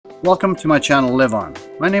Welcome to my channel Live On.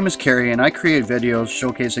 My name is Carrie and I create videos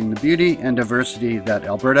showcasing the beauty and diversity that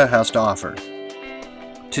Alberta has to offer.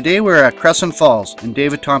 Today we're at Cresent Falls in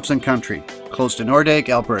David Thompson Country, close to Nordegg,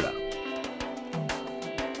 Alberta.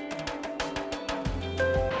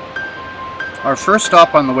 Our first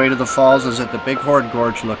stop on the way to the falls is at the Big Horn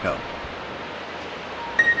Gorge lookout.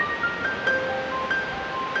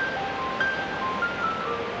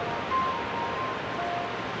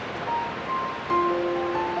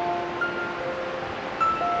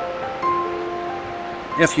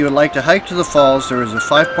 If you would like to hike to the falls, there is a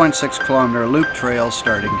 5.6 kilometer loop trail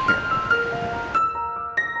starting here.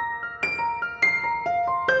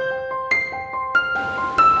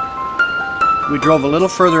 We drove a little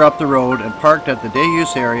further up the road and parked at the day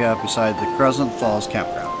use area beside the Cresent Falls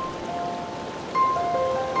Campground.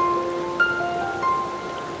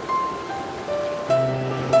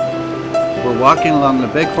 We're walking along the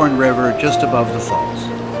Big Horn River just above the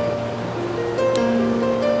falls.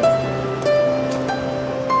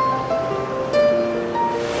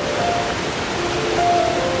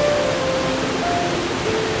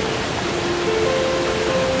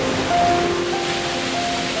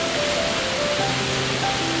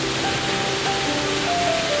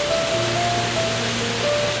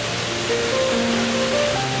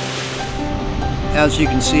 As you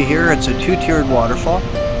can see here, it's a two-tiered waterfall.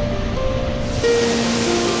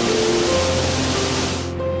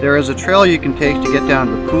 There is a trail you can take to get down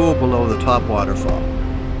to the pool below the top waterfall.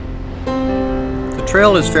 The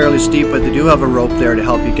trail is fairly steep, but they do have a rope there to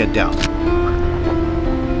help you get down.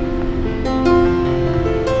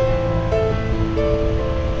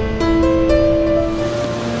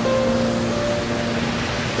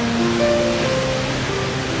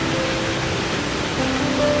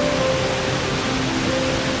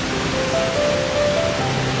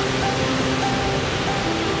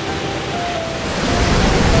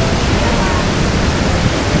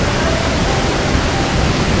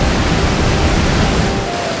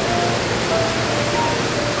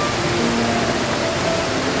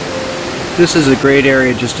 This is a great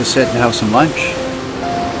area just to sit and have some lunch.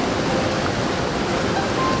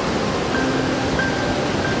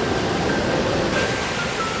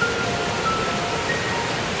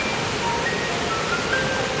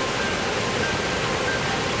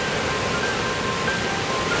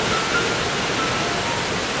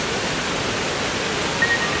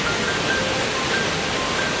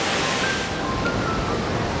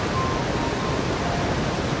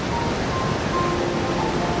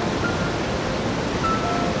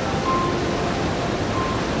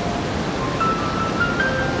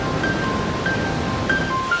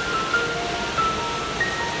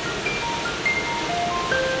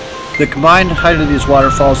 The combined height of these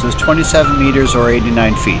waterfalls is 27 meters or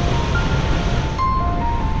 89 feet.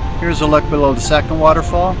 Here's a look below the second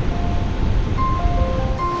waterfall.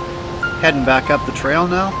 Heading back up the trail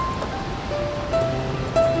now.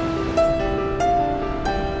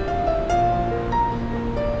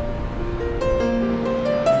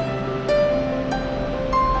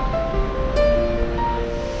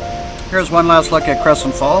 Here's one last look at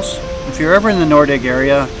Cresent Falls. If you're ever in the Nordegg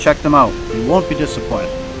area, check them out. You won't be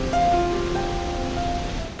disappointed.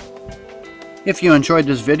 If you enjoyed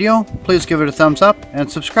this video, please give it a thumbs up and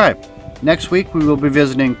subscribe. Next week we will be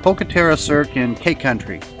visiting Pocatera Cirque in Cape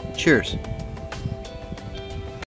Country. Cheers!